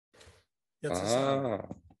Jetzt ist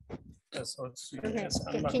das sollst du jetzt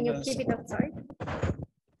anmachen. Can you keep it outside?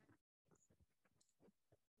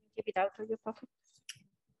 Keep it out of your pocket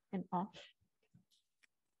and off.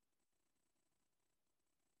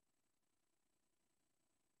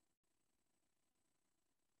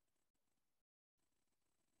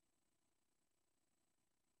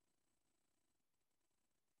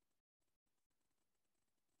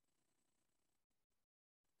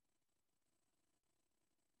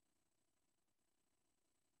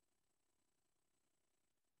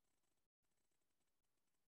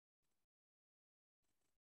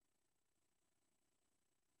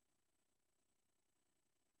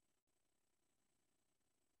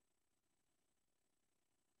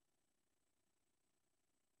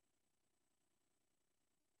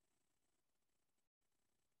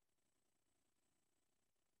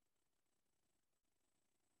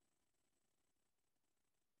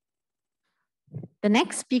 The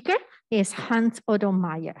next speaker is Otto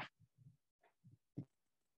Meyer.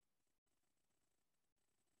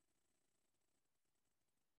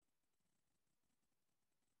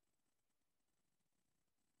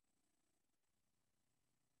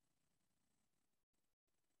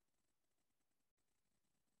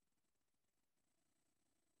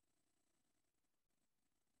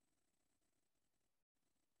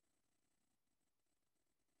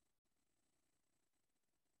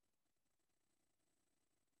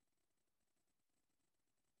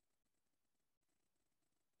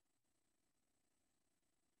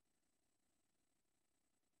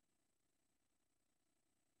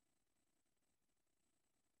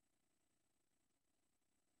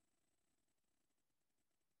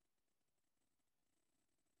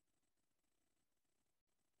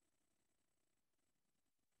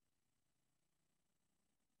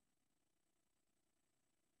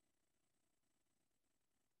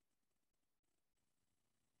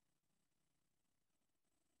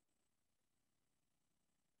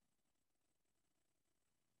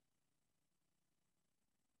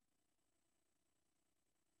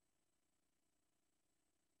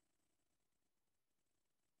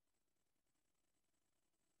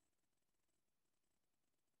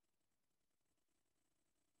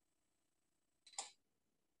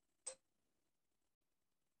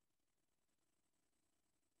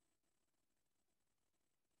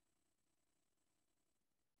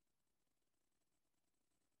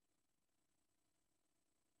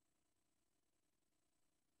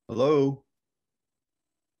 Hello.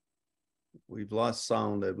 We've lost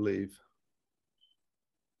sound, I believe.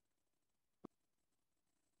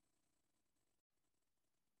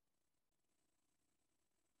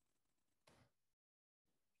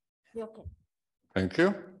 Okay. Thank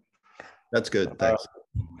you. That's good, thanks.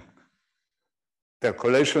 There are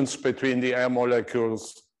collisions between the air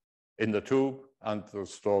molecules in the tube and the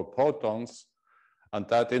stored protons, and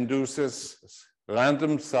that induces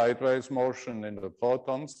random sideways motion in the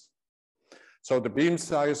protons. So the beam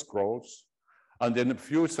size grows, and in a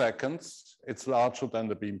few seconds, it's larger than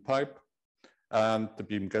the beam pipe, and the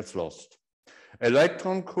beam gets lost.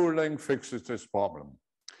 Electron cooling fixes this problem.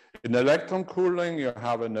 In electron cooling, you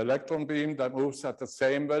have an electron beam that moves at the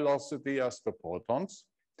same velocity as the protons.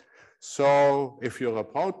 So if you're a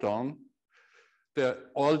proton,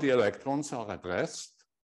 all the electrons are at rest,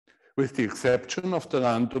 with the exception of the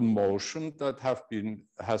random motion that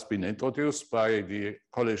has been introduced by the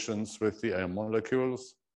collisions with the air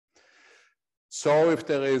molecules. So if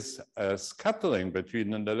there is a scattering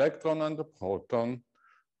between an electron and a proton,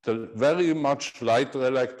 the very much lighter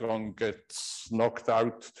electron gets knocked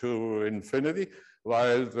out to infinity,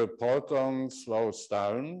 while the proton slows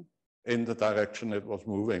down in the direction it was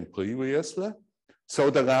moving previously. So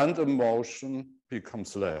the random motion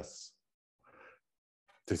becomes less.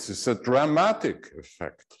 This is a dramatic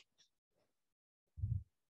effect.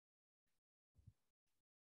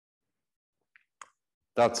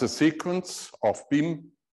 That's a sequence of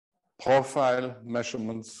beam profile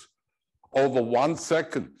measurements over 1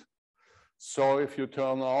 second. So if you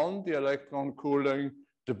turn on the electron cooling,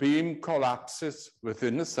 the beam collapses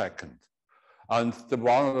within a second. And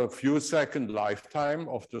a few second lifetime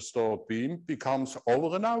of the stored beam becomes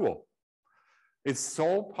over an hour. It's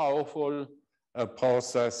so powerful a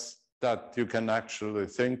process that you can actually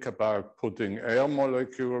think about putting air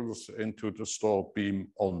molecules into the stored beam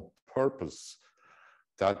on purpose.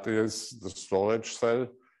 That is the storage cell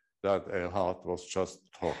that Erhard was just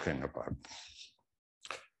talking about.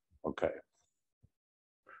 Okay.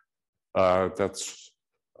 That's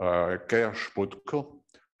Georg Sputker,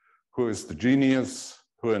 who is the genius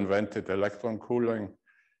who invented electron cooling.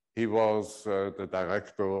 He was the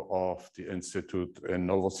director of the institute in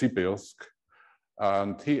Novosibirsk.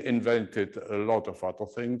 And he invented a lot of other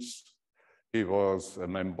things. He was a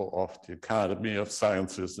member of the Academy of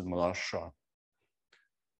Sciences in Russia.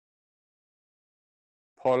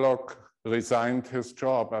 Pollock resigned his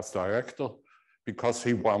job as director because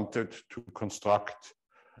he wanted to construct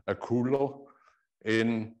a cooler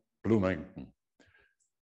in Bloomington.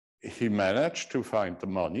 He managed to find the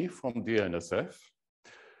money from the NSF.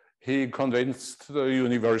 He convinced the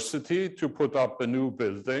university to put up a new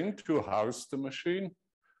building to house the machine.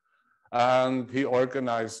 And he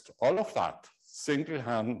organized all of that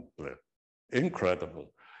single-handedly.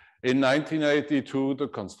 Incredible. In 1982, the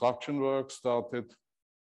construction work started.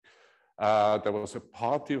 There was a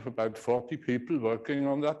party of about 40 people working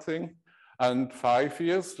on that thing. And 5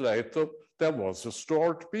 years later, there was a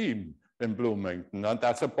stored beam in Bloomington. And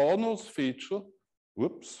that's a bonus feature.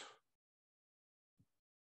 Whoops.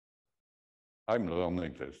 I'm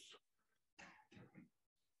learning this.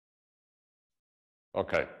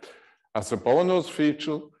 Okay. As a bonus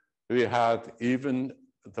feature, we had even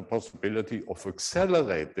the possibility of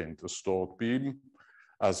accelerating the stored beam,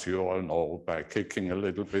 as you all know, by kicking a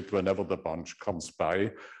little bit whenever the bunch comes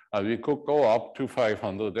by, and we could go up to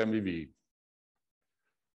 500 MeV.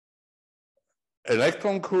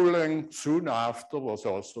 Electron cooling soon after was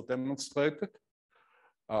also demonstrated.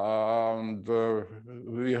 And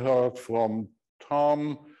we heard from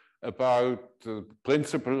Tom about the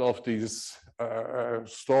principle of these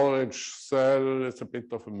storage cell. It's a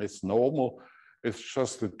bit of a misnomer. It's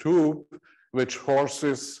just a tube which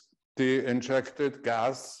forces the injected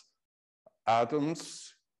gas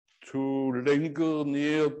atoms to linger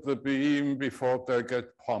near the beam before they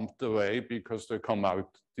get pumped away because they come out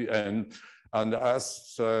the end. And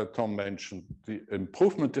as Tom mentioned, the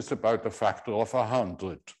improvement is about a factor of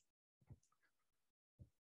 100.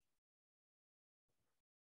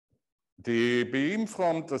 The beam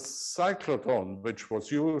from the cyclotron, which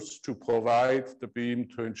was used to provide the beam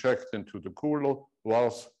to inject into the cooler,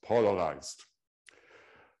 was polarized.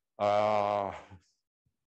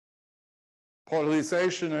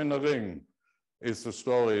 Polarization in a ring is a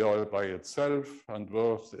story all by itself and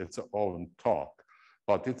worth its own talk.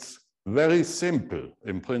 But it's very simple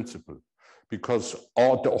in principle, because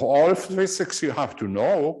all physics you have to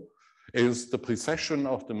know is the precession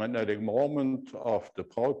of the magnetic moment of the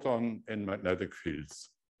proton in magnetic fields.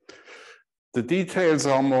 The details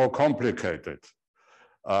are more complicated,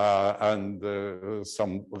 and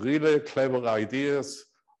some really clever ideas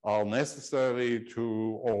are necessary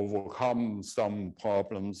to overcome some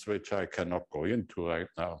problems which I cannot go into right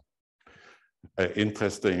now.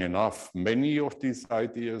 Interesting enough, many of these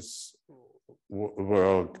ideas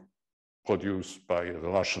were produced by the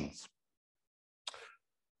Russians.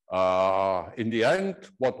 In the end,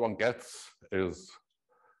 what one gets is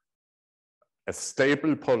a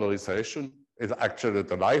stable polarization. It's actually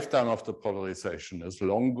the lifetime of the polarization is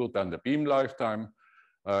longer than the beam lifetime.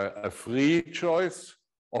 A free choice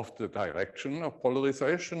of the direction of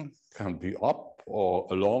polarization can be up or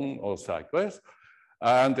along or sideways.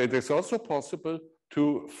 And it is also possible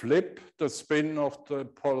to flip the spin of the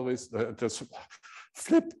polarization,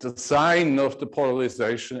 flip the sign of the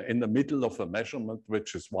polarization in the middle of a measurement,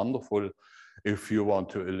 which is wonderful if you want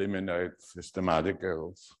to eliminate systematic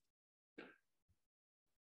errors.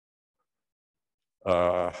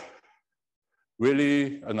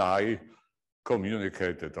 Willy and I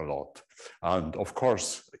communicated a lot. And of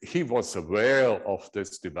course, he was aware of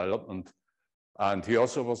this development. And he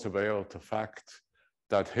also was aware of the fact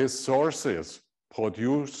that his sources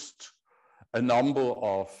produced a number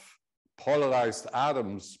of polarized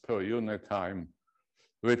atoms per unit time,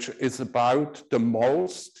 which is about the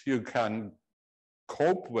most you can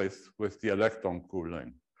cope with the electron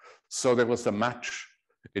cooling. So there was a match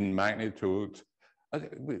in magnitude.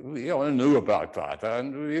 We all knew about that,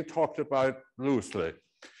 and we talked about it loosely.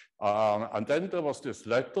 And then there was this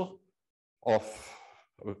letter of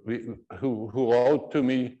who wrote to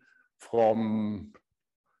me from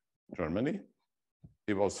Germany.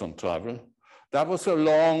 He was on travel. That was a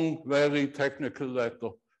long, very technical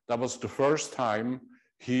letter. That was the first time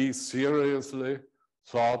he seriously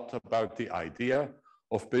thought about the idea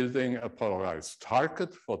of building a polarized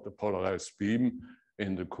target for the polarized beam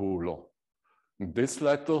in the cooler. This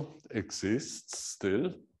letter exists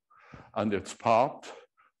still, and it's part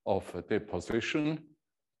of a deposition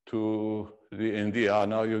to the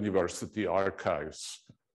Indiana University archives.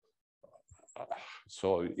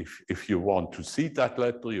 So if you want to see that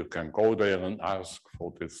letter, you can go there and ask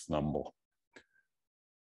for this number.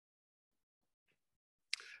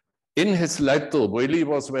 In his letter, Willy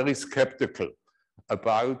was very skeptical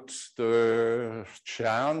about the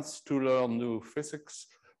chance to learn new physics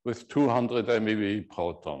with 200 MeV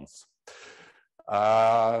protons.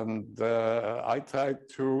 And I tried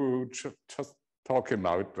to just talk him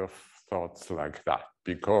out of thoughts like that,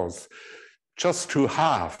 because just to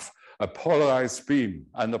have a polarized beam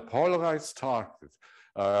and a polarized target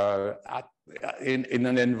in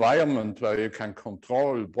an environment where you can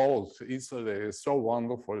control both easily is so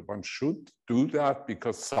wonderful. One should do that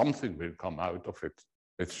because something will come out of it.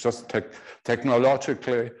 It's just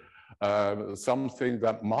technologically something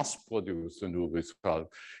that must produce a new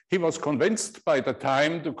result. He was convinced by the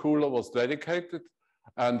time the cooler was dedicated,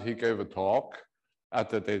 and he gave a talk at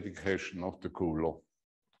the dedication of the cooler.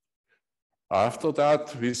 After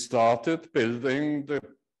that, we started building the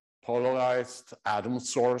polarized atom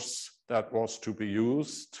source that was to be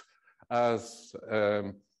used as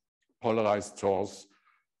a polarized source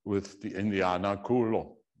with the Indiana cooler.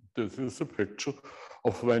 This is a picture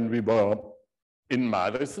of when we were in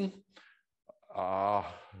Madison,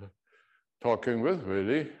 talking with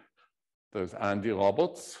Willy. There's Andy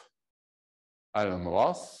Roberts, Alan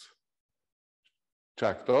Ross,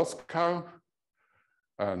 Jack Doskow,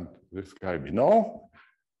 and this guy we know.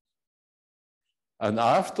 And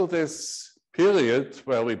after this period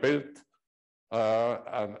where we built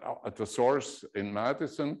at the source in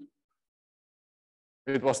Madison,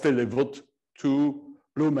 it was delivered to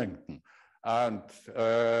Bloomington. And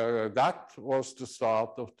that was the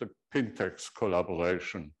start of the Pintex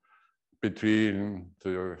collaboration between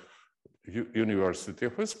the University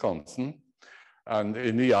of Wisconsin and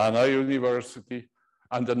Indiana University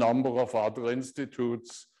and a number of other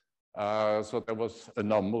institutes. So there was a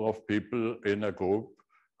number of people in a group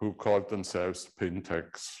who called themselves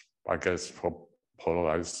Pintex, I guess for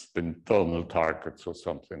polarized internal targets or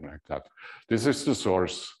something like that. This is the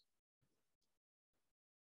source.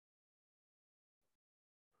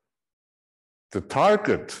 The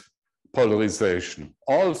target polarization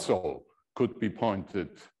also could be pointed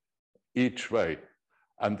each way.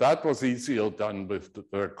 And that was easier done with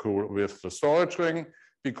the storage ring,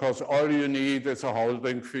 because all you need is a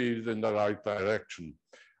holding field in the right direction.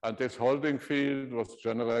 And this holding field was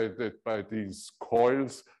generated by these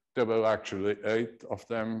coils. There were actually 8 of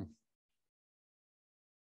them.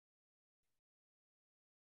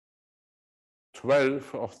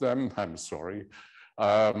 "12 of them, I'm sorry.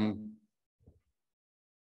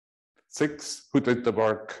 6 who did the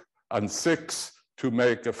work, and 6 to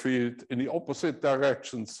make a field in the opposite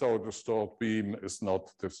direction so the stored beam is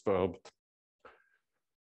not disturbed.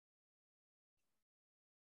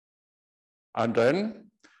 And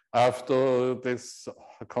then, after this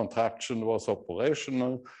contraption was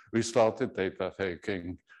operational, we started data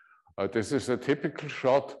taking. This is a typical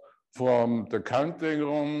shot from the counting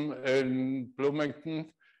room in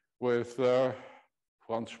Bloomington with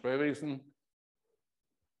Franz Sperrisen,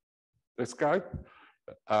 this guy,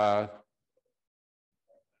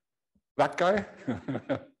 that guy,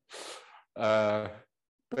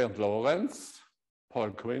 Bernd Lorenz,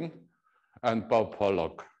 Paul Quinn, and Bob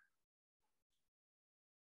Pollock.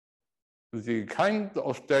 The kind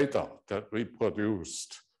of data that we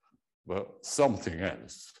produced were something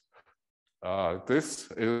else.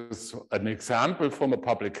 This is an example from a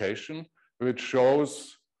publication which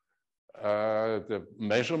shows the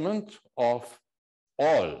measurement of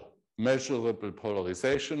all measurable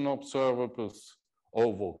polarization observables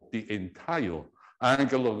over the entire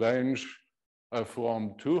angular range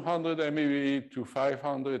from 200 MeV to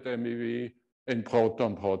 500 MeV in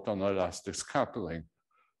proton-proton elastic scattering.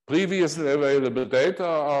 Previously available data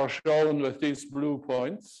are shown with these blue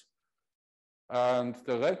points, and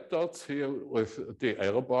the red dots here with the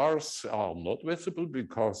error bars are not visible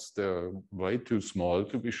because they're way too small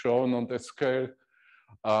to be shown on this scale,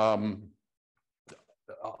 are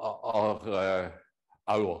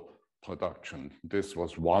our production. This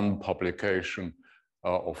was one publication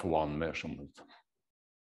of one measurement.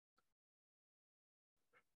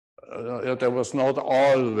 There was not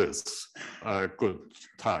always a good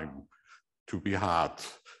time to be had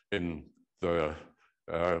in the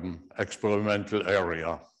experimental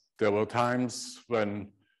area. There were times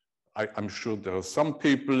when I'm sure there are some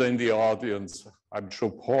people in the audience, I'm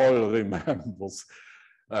sure Paul remembers,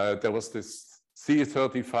 there was this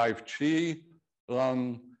C35G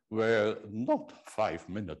run where not 5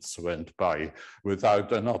 minutes went by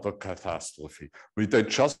without another catastrophe. We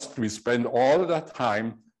spent all that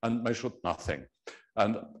time and measured nothing.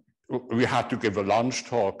 And we had to give a lunch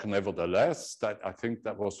talk nevertheless. I think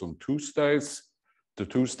that was on Tuesdays, the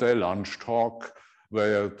Tuesday lunch talk,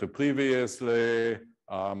 where the previously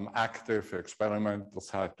active experimenters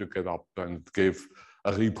had to get up and give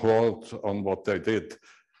a report on what they did.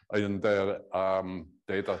 in their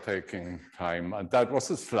data taking time. And that was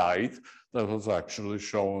a slide that was actually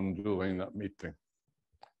shown during that meeting.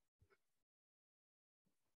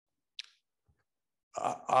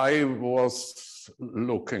 I was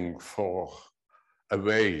looking for a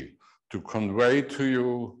way to convey to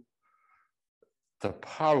you the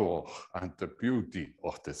power and the beauty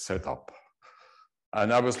of the setup.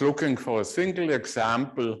 And I was looking for a single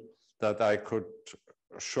example that I could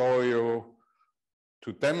show you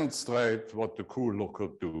to demonstrate what the cooler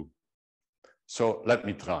could do. So let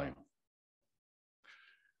me try.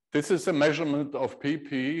 This is a measurement of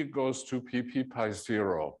PP goes to PP pi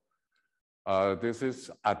 0. This is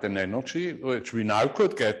at an energy which we now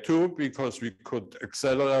could get to because we could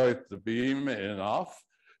accelerate the beam enough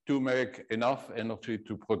to make enough energy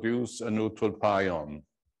to produce a neutral pion.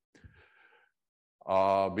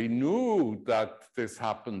 We knew that this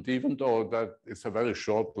happened, even though that is a very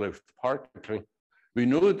short-lived particle. We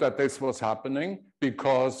knew that this was happening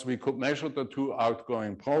because we could measure the two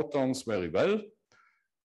outgoing protons very well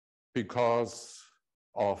because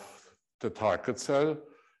of the target cell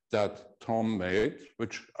that Tom made,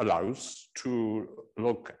 which allows to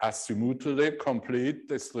look azimuthally complete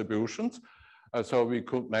distributions. So we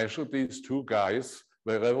could measure these two guys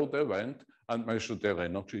wherever they went and measure their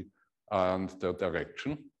energy and their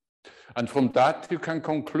direction. And from that, you can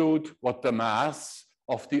conclude what the mass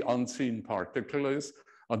of the unseen particle is,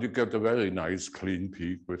 and you get a very nice clean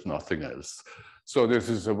peak with nothing else. So this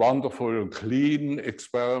is a wonderful, clean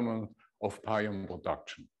experiment of pion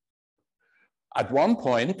production. At one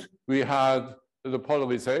point, we had the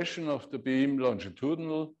polarization of the beam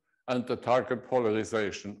longitudinal and the target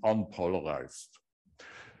polarization unpolarized.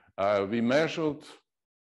 We measured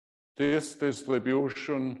this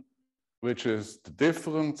distribution, which is the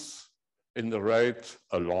difference in the rate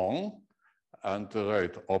along, and the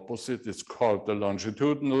rate opposite is called the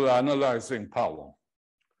longitudinal analyzing power.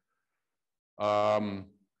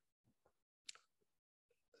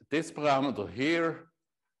 This parameter here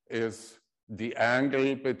is the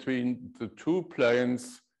angle between the two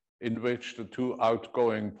planes in which the two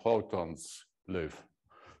outgoing protons live.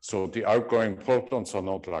 So the outgoing protons are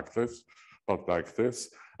not like this, but like this.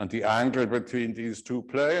 And the angle between these two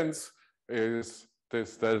planes is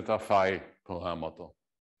this delta phi parameter.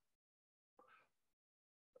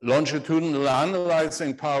 Longitudinal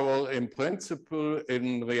analyzing power, in principle,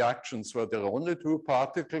 in reactions where there are only two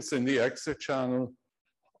particles in the exit channel,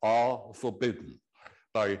 are forbidden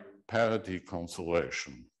by parity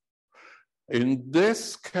conservation. In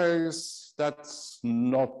this case, that's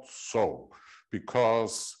not so,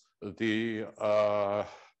 because the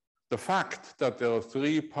fact that there are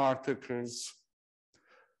three particles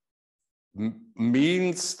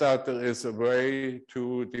means that there is a way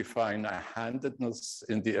to define a handedness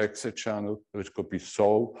in the exit channel, which could be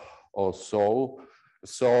so or so.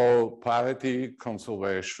 So parity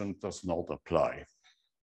conservation does not apply.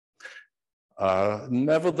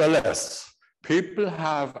 Nevertheless, people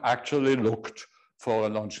have actually looked for a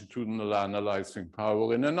longitudinal analyzing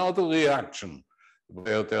power in another reaction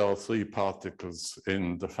where there are three particles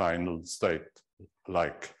in the final state,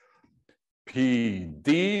 like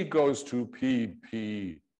PD goes to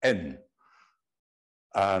PPN.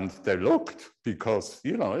 And they looked because,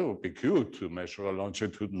 you know, it would be cute to measure a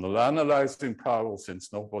longitudinal analyzing power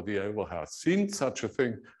since nobody ever has seen such a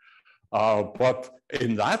thing. But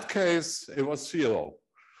in that case, it was 0.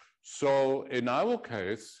 So in our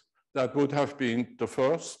case, that would have been the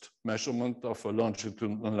first measurement of a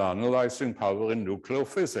longitudinal analyzing power in nuclear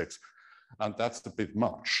physics. And that's a bit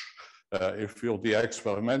much. If you're the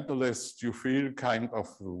experimentalist, you feel kind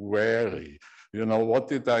of wary. You know, what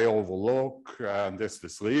did I overlook? And is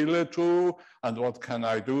this really true? And what can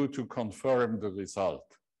I do to confirm the result?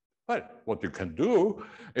 Well, what you can do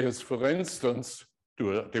is, for instance,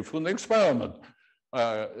 do a different experiment.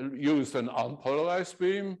 Use an unpolarized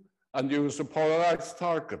beam and use a polarized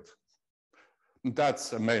target.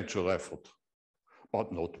 That's a major effort,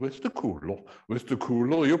 but not with the cooler. With the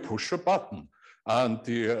cooler, you push a button and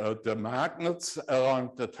the magnets around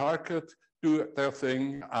the target do their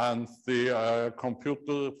thing, and the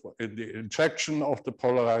computer in the injection of the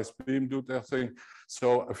polarized beam do their thing.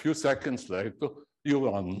 So a few seconds later, you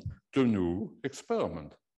run the new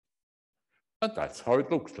experiment. And that's how it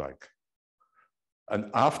looks like. And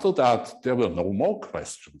after that, there were no more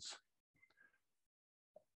questions.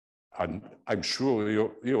 And I'm sure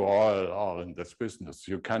you all are in this business.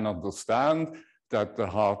 You can understand that the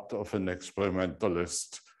heart of an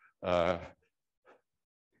experimentalist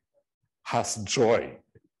has joy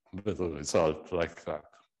with a result like that.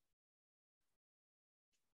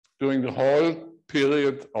 During the whole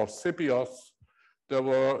period of CBIOS, there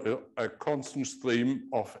were a constant stream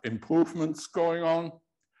of improvements going on.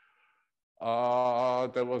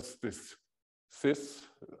 There was this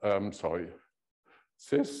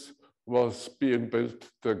was being built,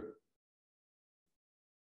 the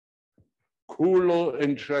cooler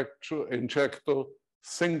injector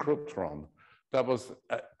synchrotron. That was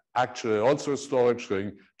actually also a storage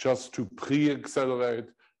thing, just to pre-accelerate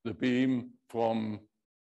the beam from,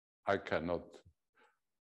 I cannot,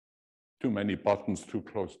 too many buttons too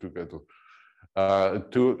close together,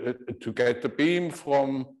 to get the beam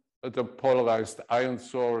from the polarized ion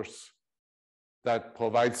source that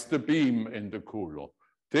provides the beam in the cooler.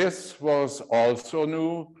 This was also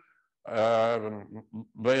new,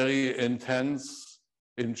 very intense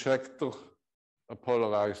injector, a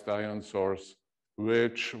polarized ion source,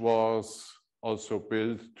 which was also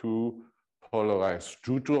built to polarize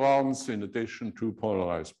deuterons in addition to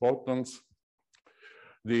polarized protons.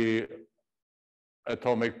 The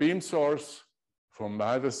atomic beam source from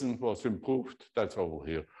Madison was improved, that's over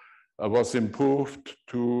here, was improved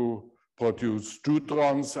to produce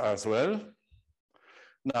deuterons as well.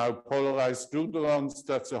 Now, polarized deuterons,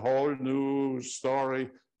 that's a whole new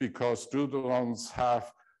story, because deuterons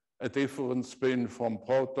have a different spin from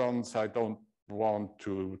protons. I don't want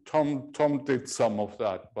to, Tom did some of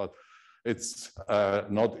that, but it's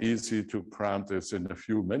not easy to cram this in a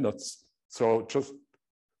few minutes. So just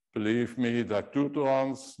believe me that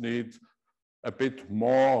deuterons need a bit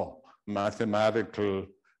more mathematical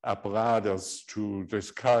apparatus to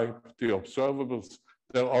describe the observables.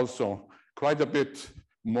 There are also quite a bit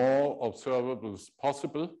more observables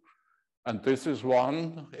possible. And this is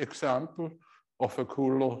one example of a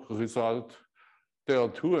cooler result. There are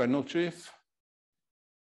two energies,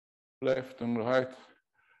 left and right,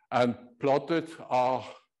 and plotted are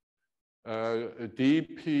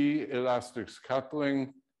dp elastic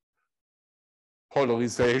scattering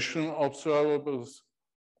polarization observables,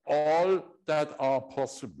 all that are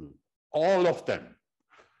possible, all of them.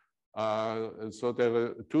 So there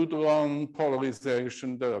are deuteron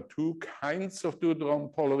polarization. There are two kinds of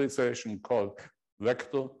deuteron polarization called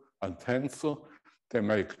vector and tensor. They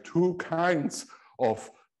make two kinds of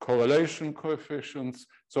correlation coefficients.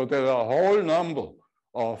 So there are a whole number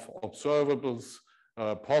of observables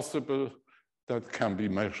possible that can be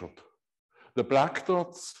measured. The black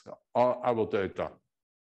dots are our data.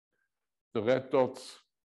 The red dots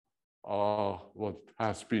are what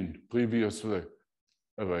has been previously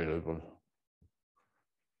available.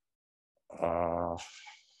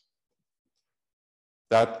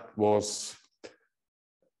 That was,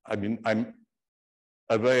 I mean, I'm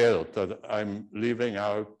aware that I'm leaving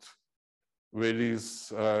out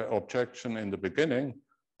Willy's objection in the beginning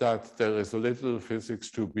that there is a little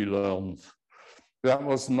physics to be learned. That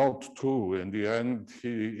was not true. In the end,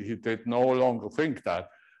 he did no longer think that.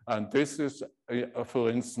 And this is, for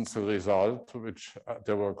instance, a result which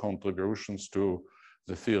there were contributions to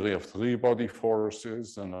the theory of three-body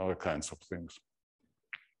forces and other kinds of things.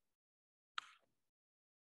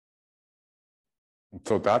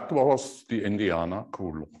 So that was the Indiana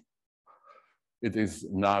cooler. It is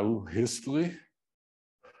now history.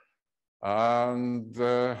 And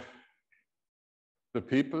the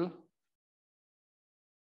people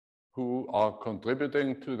who are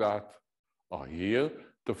contributing to that are here.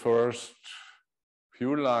 The first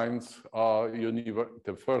few lines are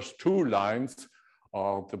the first two lines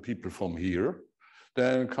are the people from here.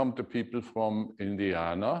 Then come the people from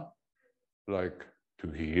Indiana, like to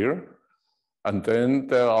here. And then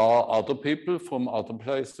there are other people from other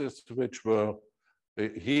places which were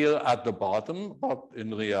here at the bottom, but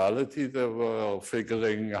in reality they were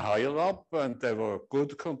figuring higher up and they were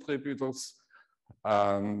good contributors.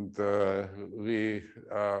 And we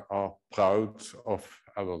are proud of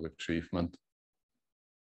our achievement.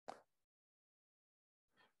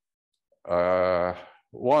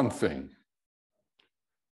 One thing,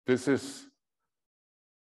 this is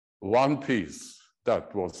one piece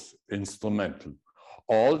that was instrumental.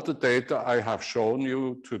 All the data I have shown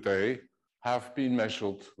you today have been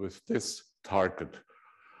measured with this target.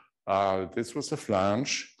 This was a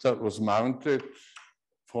flange that was mounted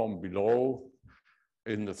from below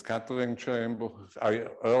in the scattering chamber.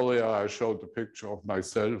 Earlier I showed the picture of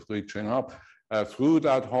myself reaching up. Through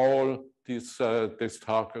that hole, this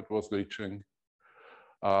target was reaching.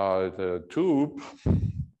 The tube,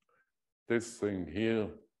 this thing here,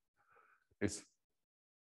 is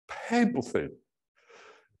paper thin.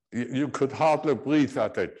 You could hardly breathe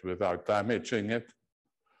at it without damaging it.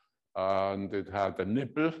 And it had a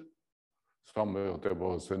nipple. Somewhere there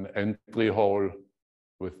was an entry hole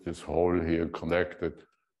with this hole here connected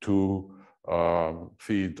to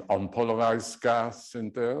feed unpolarized gas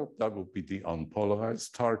in there. That would be the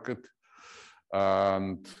unpolarized target.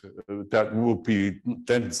 And that would be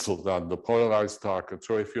denser than the polarized target.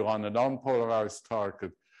 So if you run an unpolarized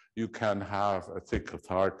target, you can have a thicker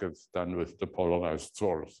target than with the polarized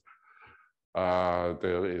source.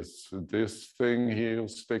 There is this thing here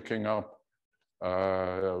sticking up,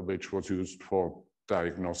 which was used for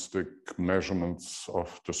diagnostic measurements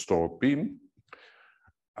of the stored beam.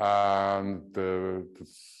 And the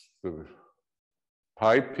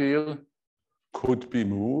pipe here could be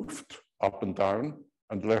moved up and down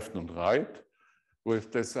and left and right.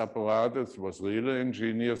 With this apparatus, it was really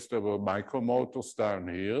ingenious. There were micromotors down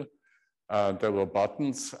here, and there were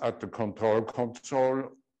buttons at the control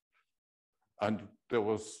console, and there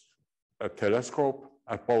was a telescope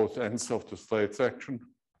at both ends of the straight section.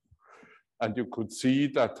 And you could see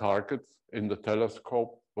that target in the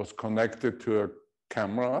telescope was connected to a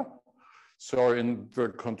camera. So in the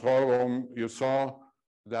control room, you saw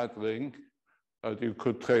that ring. You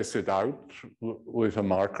could trace it out with a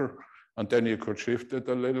marker, and then you could shift it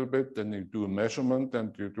a little bit, then you do a measurement,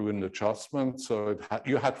 and you do an adjustment. So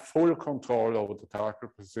you had full control over the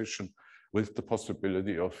target position with the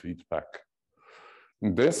possibility of feedback.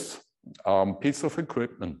 And this piece of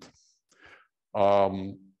equipment,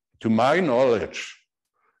 to my knowledge,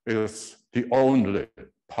 is the only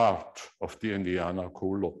part of the Indiana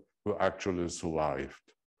cooler who actually survived.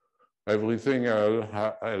 Everything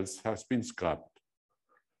else has been scrapped.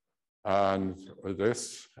 And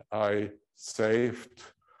this I saved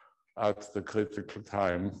at the critical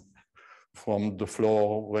time from the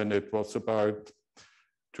floor when it was about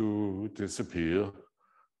to disappear,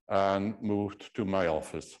 and moved to my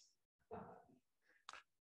office.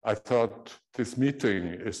 I thought this meeting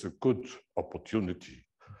is a good opportunity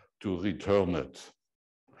to return it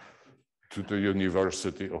to the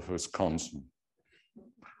University of Wisconsin.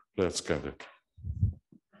 Let's get it.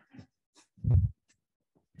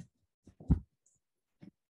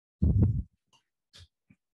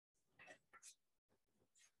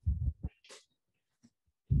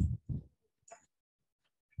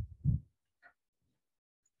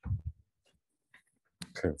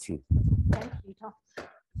 Careful. Thank you, Tom.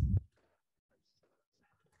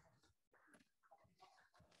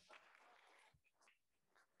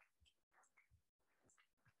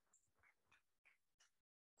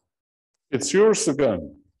 It's yours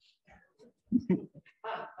again.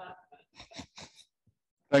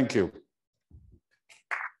 Thank you.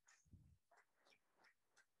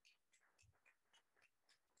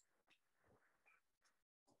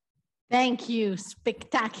 Thank you.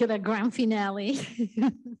 Spectacular grand finale.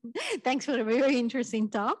 Thanks for a very interesting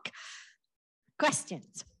talk.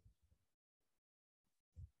 Questions?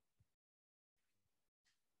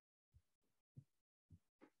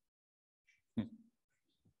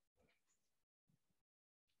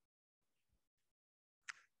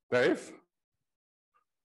 Dave?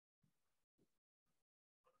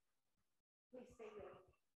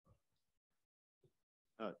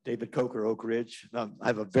 David Coker, Oak Ridge. I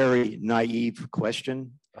have a very naive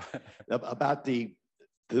question about the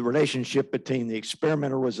relationship between the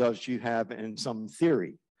experimental results you have and some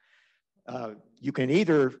theory. You can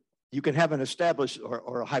have an established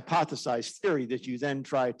or a hypothesized theory that you then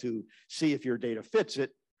try to see if your data fits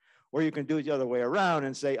it, or you can do it the other way around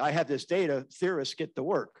and say, I have this data, theorists get to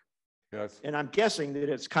work. Yes. And I'm guessing that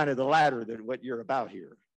it's kind of the latter than what you're about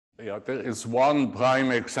here. Yeah, there is one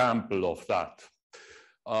prime example of that,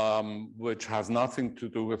 which has nothing to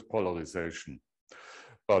do with polarization,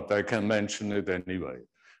 but I can mention it anyway.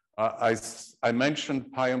 I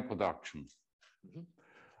mentioned pion production.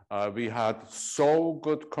 We had so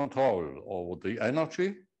good control over the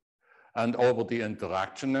energy and over the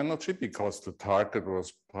interaction energy because the target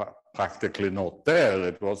was practically not there.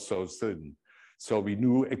 It was so thin. So we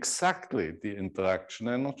knew exactly the interaction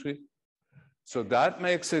energy. So that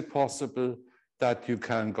makes it possible that you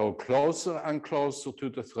can go closer and closer to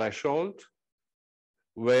the threshold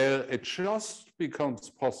where it just becomes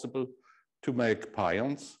possible to make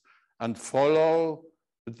pions and follow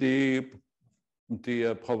the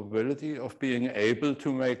probability of being able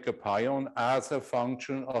to make a pion as a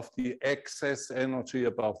function of the excess energy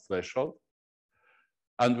above threshold.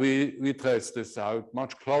 And we traced this out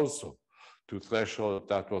much closer to threshold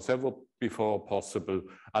that was ever before possible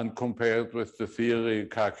and compared with the theory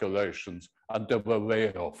calculations, and they were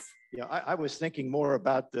way off. Yeah, I was thinking more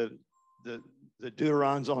about the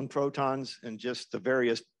deuterons on protons and just the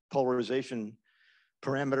various polarization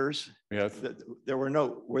parameters. Yes.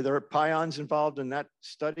 Were there pions involved in that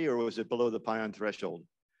study, or was it below the pion threshold?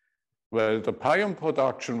 Well, the pion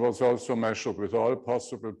production was also measured with all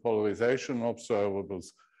possible polarization observables.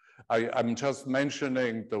 I'm just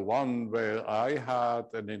mentioning the one where I had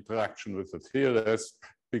an interaction with the theorist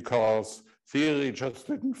because theory just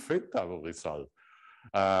didn't fit our result.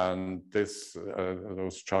 And this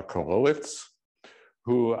was Chuck Horowitz,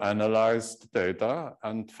 who analyzed data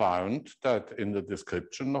and found that in the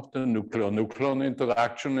description of the nuclear-nucleon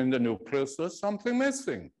interaction in the nucleus, there's something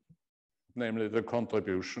missing, namely the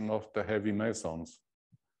contribution of the heavy mesons.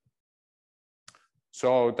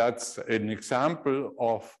 So that's an example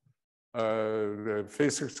of the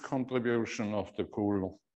physics contribution of the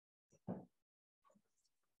cool.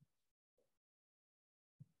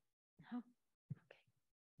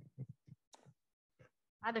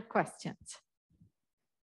 Other questions?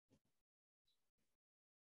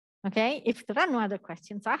 Okay, if there are no other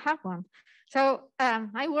questions, I have one. So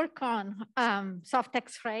I work on soft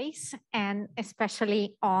X-rays and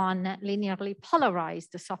especially on linearly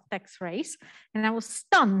polarized soft X-rays. And I was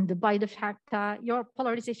stunned by the fact that your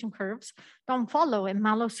polarization curves don't follow a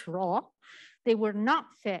Malus law. They were not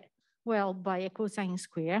fit well by a cosine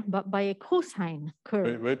square, but by a cosine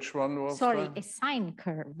curve. Which one was Sorry, that? a sine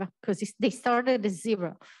curve, because they started as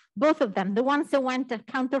zero. Both of them, the ones that went at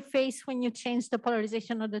counterface when you change the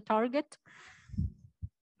polarization of the target.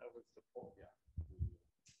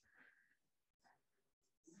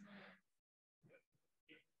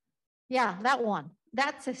 Yeah, that one.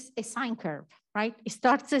 That's a sine curve, right? It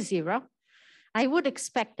starts at zero. I would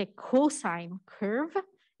expect a cosine curve,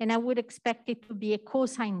 and I would expect it to be a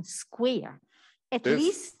cosine square, at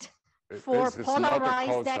least for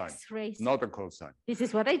polarized X-rays. Not a cosine. This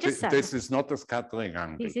is what I just said. This is not a scattering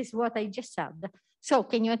angle. This is what I just said. So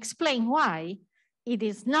can you explain why it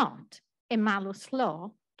is not a Malus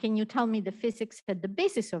law? Can you tell me the physics at the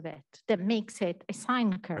basis of it that makes it a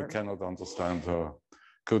sine curve? I cannot understand her.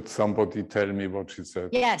 Could somebody tell me what she said?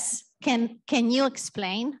 Yes. Can you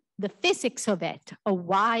explain the physics of it, or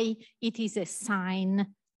why it is a sine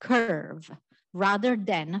curve rather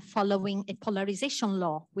than following a polarization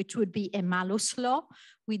law, which would be a Malus law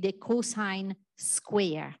with a cosine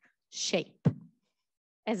square shape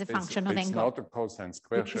as a function of angle? It's not a cosine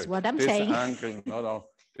square shape. Which is what I'm saying. Angle, no.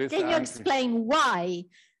 Can you explain why,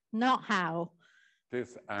 not how?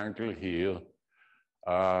 This angle here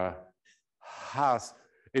has,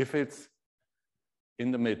 if it's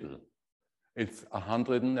in the middle, it's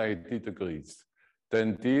 180 degrees.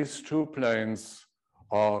 Then these two planes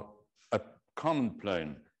are a common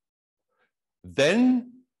plane.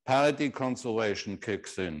 Then parity conservation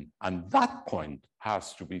kicks in, and that point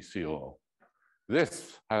has to be zero.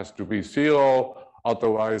 This has to be zero,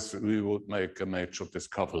 otherwise we would make a major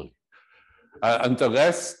discovery. And the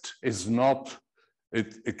rest is not,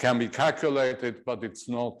 it can be calculated, but it's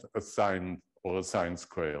not a sine or a sine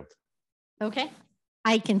squared. Okay,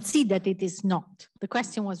 I can see that it is not. The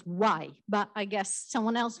question was why, but I guess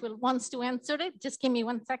someone else wants to answer it. Just give me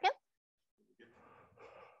 1 second.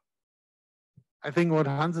 I think what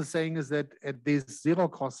Hans is saying is that at these zero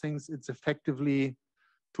crossings, it's effectively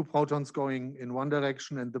two protons going in one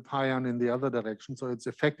direction and the pion in the other direction. So it's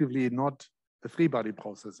effectively not a three body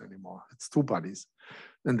process anymore. It's two bodies.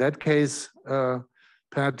 In that case,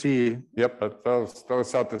 parity. Yep, but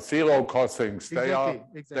those are the zero crossings.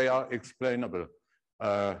 Exactly. They are explainable.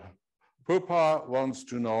 Pupa wants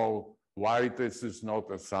to know why this is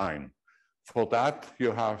not a sine. For that,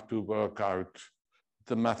 you have to work out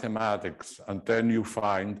the mathematics, and then you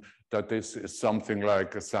find that this is something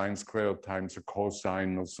like a sine squared times a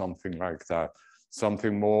cosine or something like that,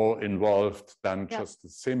 something more involved than just a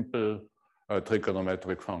simple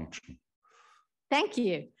trigonometric function. Thank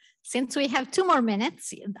you. Since we have 2 more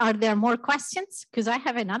minutes, are there more questions? Because I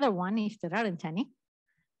have another one if there aren't any.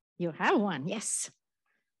 You have one, yes.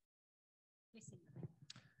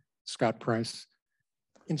 Scott Price.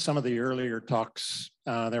 In some of the earlier talks,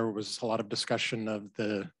 there was a lot of discussion of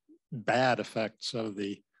the bad effects of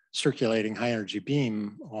the circulating high energy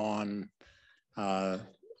beam on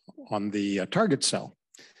the target cell.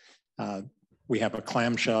 We have a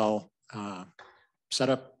clamshell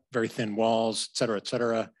setup, very thin walls, et cetera, et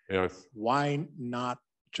cetera. Yes. Why not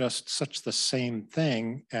just such the same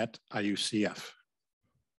thing at IUCF?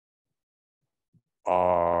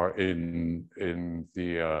 In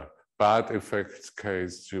the bad effects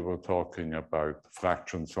case, you were talking about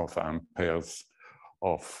fractions of amperes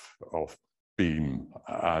of beam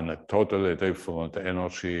and a totally different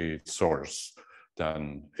energy source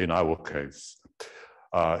than in our case.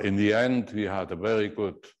 In the end, we had a very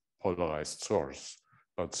good polarized source,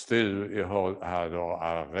 but still we had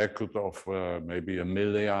a record of maybe 1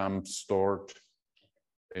 milliamp stored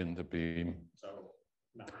in the beam.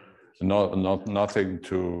 Nothing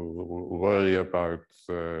to worry about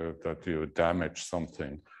that you damage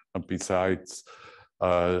something. And besides,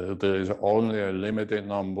 there is only a limited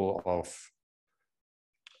number of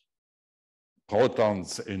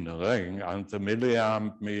protons in the ring, and the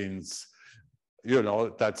milliamp means, you know,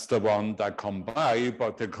 that's the one that come by,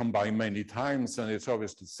 but they come by many times, and it's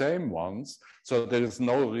always the same ones. So there is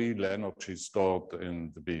no real energy stored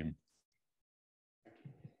in the beam.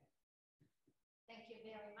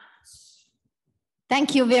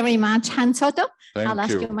 Thank you very much, Hans Otto. Thank I'll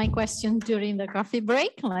ask you. you my question during the coffee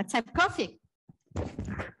break. Let's have coffee.